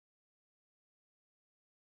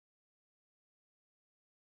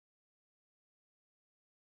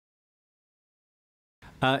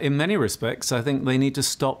In many respects, I think they need to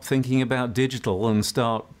stop thinking about digital and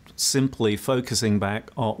start simply focusing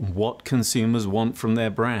back on what consumers want from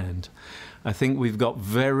their brand. I think we've got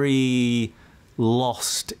very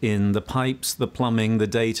lost in the pipes, the plumbing, the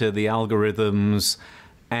data, the algorithms,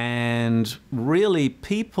 and really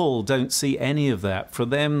people don't see any of that. For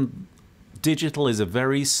them, digital is a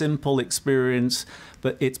very simple experience,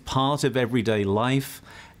 but it's part of everyday life,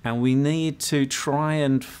 and we need to try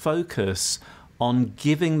and focus on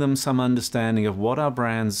giving them some understanding of what our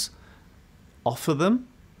brands offer them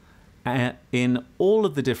in all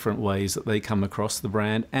of the different ways that they come across the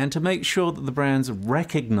brand, and to make sure that the brand's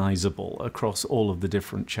recognizable across all of the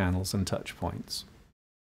different channels and touch points.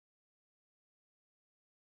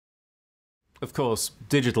 Of course,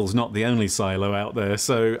 digital's not the only silo out there,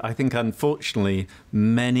 so I think unfortunately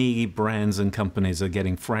many brands and companies are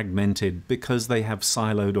getting fragmented because they have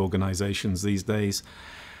siloed organizations these days.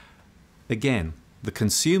 Again, the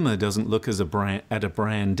consumer doesn't look at a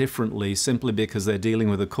brand differently simply because they're dealing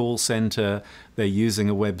with a call center, they're using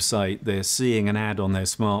a website, they're seeing an ad on their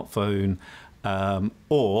smartphone,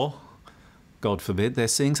 or, God forbid, they're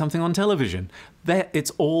seeing something on television.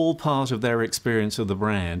 It's all part of their experience of the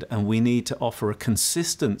brand, and we need to offer a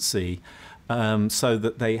consistency so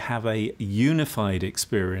that they have a unified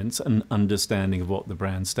experience and understanding of what the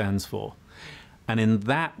brand stands for. And in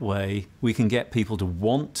that way, we can get people to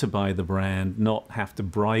want to buy the brand, not have to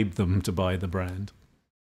bribe them to buy the brand.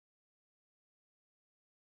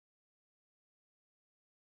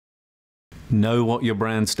 Know what your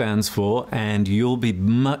brand stands for, and you'll be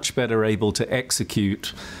much better able to execute,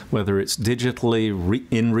 whether it's digitally,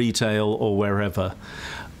 in retail, or wherever.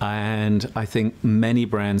 And I think many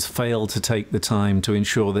brands fail to take the time to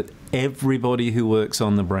ensure that everybody who works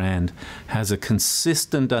on the brand has a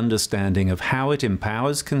consistent understanding of how it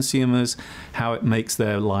empowers consumers, how it makes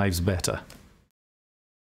their lives better.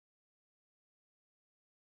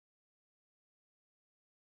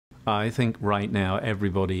 I think right now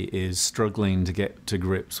everybody is struggling to get to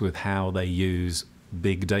grips with how they use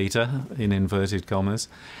big data, in inverted commas.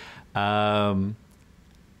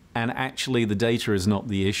 And actually the data is not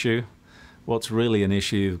the issue. What's really an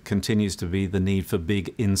issue continues to be the need for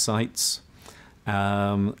big insights.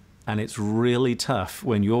 And it's really tough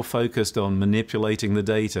when you're focused on manipulating the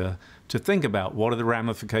data to think about what are the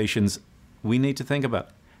ramifications we need to think about.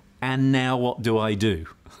 And now what do I do?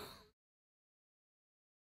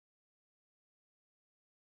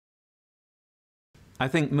 I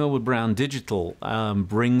think Millward Brown Digital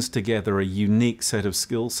brings together a unique set of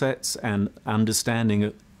skill sets and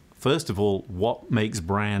understanding, first of all, what makes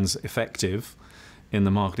brands effective in the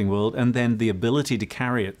marketing world, and then the ability to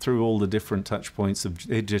carry it through all the different touch points of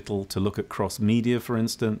digital, to look at cross-media, for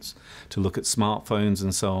instance, to look at smartphones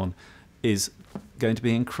and so on, is going to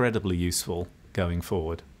be incredibly useful going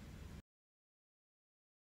forward.